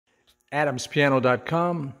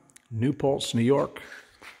AdamsPiano.com, New Paltz, New York.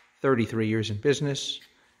 33 years in business,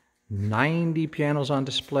 90 pianos on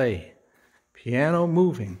display, piano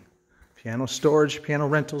moving, piano storage, piano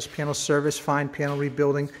rentals, piano service, fine piano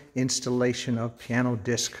rebuilding, installation of piano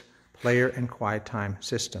disc player and quiet time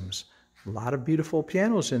systems. A lot of beautiful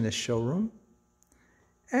pianos in this showroom,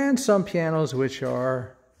 and some pianos which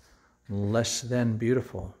are less than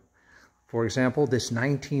beautiful. For example, this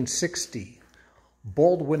 1960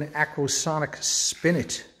 Baldwin Acrosonic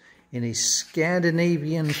spinet in a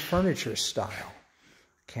Scandinavian furniture style.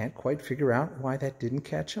 Can't quite figure out why that didn't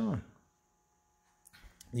catch on.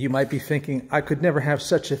 You might be thinking, I could never have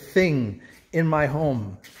such a thing in my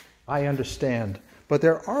home. I understand, but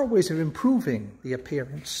there are ways of improving the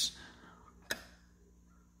appearance.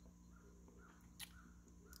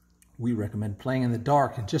 We recommend playing in the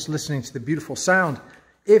dark and just listening to the beautiful sound.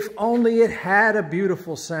 If only it had a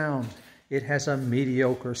beautiful sound. It has a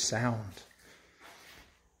mediocre sound.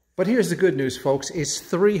 But here's the good news, folks. It's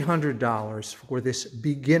 $300 for this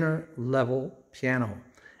beginner level piano.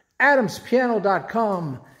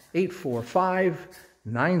 AdamsPiano.com,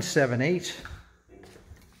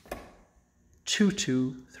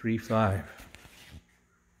 845-978-2235.